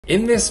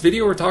In this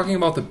video, we're talking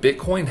about the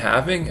Bitcoin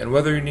halving and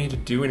whether you need to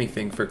do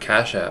anything for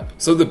Cash App.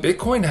 So the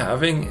Bitcoin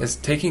halving is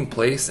taking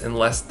place in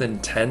less than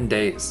 10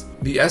 days.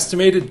 The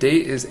estimated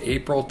date is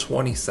April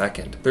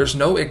 22nd. There's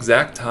no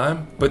exact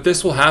time, but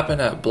this will happen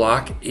at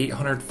block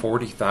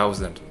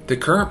 840,000. The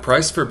current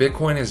price for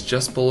Bitcoin is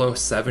just below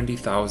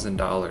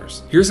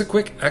 $70,000. Here's a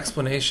quick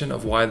explanation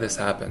of why this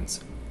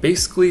happens.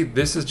 Basically,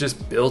 this is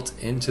just built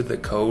into the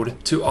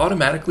code to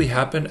automatically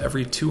happen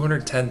every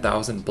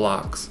 210,000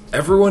 blocks.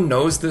 Everyone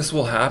knows this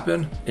will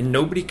happen, and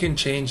nobody can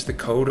change the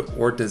code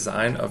or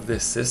design of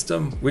this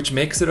system, which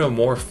makes it a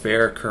more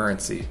fair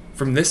currency.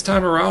 From this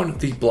time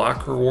around, the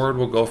block reward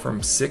will go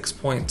from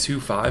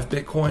 6.25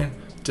 Bitcoin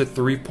to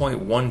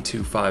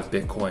 3.125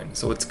 Bitcoin,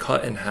 so it's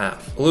cut in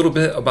half. A little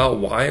bit about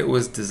why it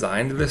was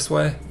designed this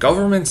way.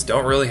 Governments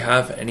don't really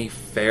have any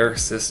fair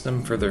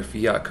system for their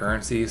fiat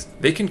currencies.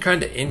 They can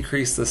kind of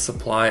increase the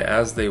supply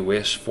as they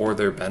wish for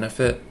their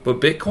benefit,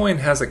 but Bitcoin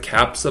has a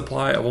capped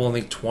supply of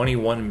only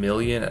 21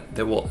 million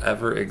that will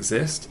ever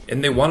exist,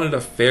 and they wanted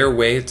a fair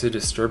way to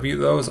distribute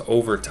those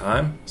over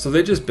time, so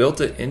they just built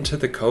it into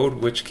the code,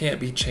 which can't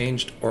be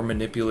changed or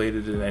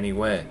manipulated in any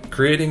way,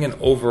 creating an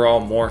overall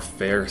more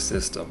fair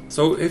system.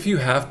 So if you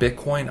have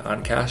Bitcoin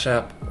on Cash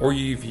App, or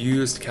you've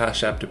used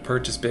Cash App to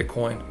purchase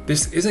Bitcoin,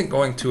 this isn't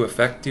going to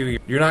affect you.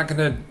 You're not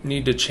going to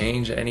need to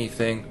change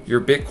anything.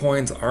 Your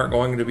Bitcoins aren't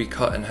going to be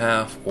cut in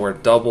half or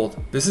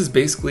doubled. This is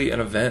basically an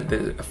event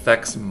that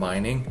affects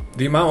mining.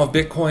 The amount of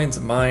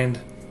Bitcoins mined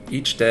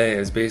each day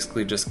is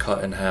basically just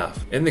cut in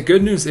half. And the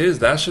good news is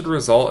that should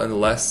result in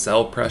less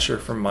sell pressure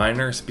from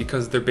miners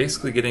because they're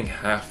basically getting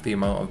half the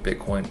amount of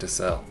Bitcoin to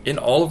sell. In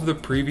all of the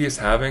previous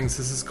halvings,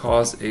 this has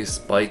caused a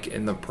spike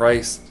in the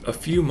price a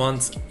few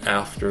months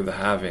after the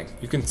halving.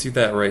 You can see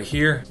that right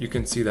here. You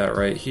can see that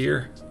right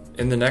here.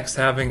 And the next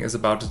halving is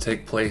about to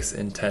take place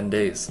in 10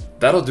 days.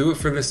 That'll do it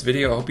for this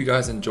video. I hope you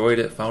guys enjoyed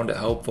it, found it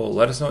helpful.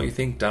 Let us know what you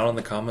think down in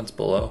the comments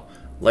below.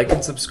 Like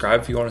and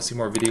subscribe if you want to see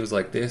more videos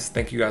like this.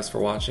 Thank you guys for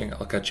watching.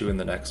 I'll catch you in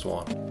the next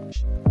one.